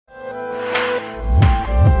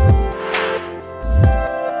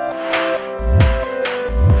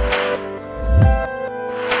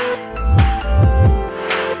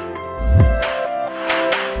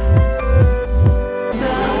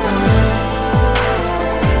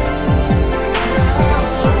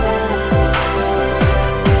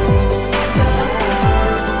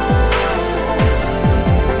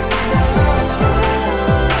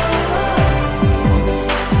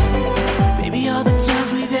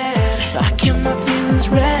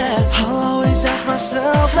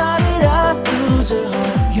myself, how did I lose a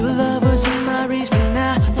heart? Your love was in my reach, but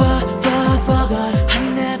now forgot. I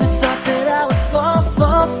never thought that I would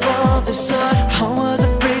fall this hard. I was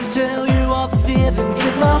afraid to tell you all the feelings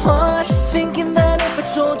in my heart, thinking that if I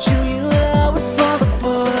told you, you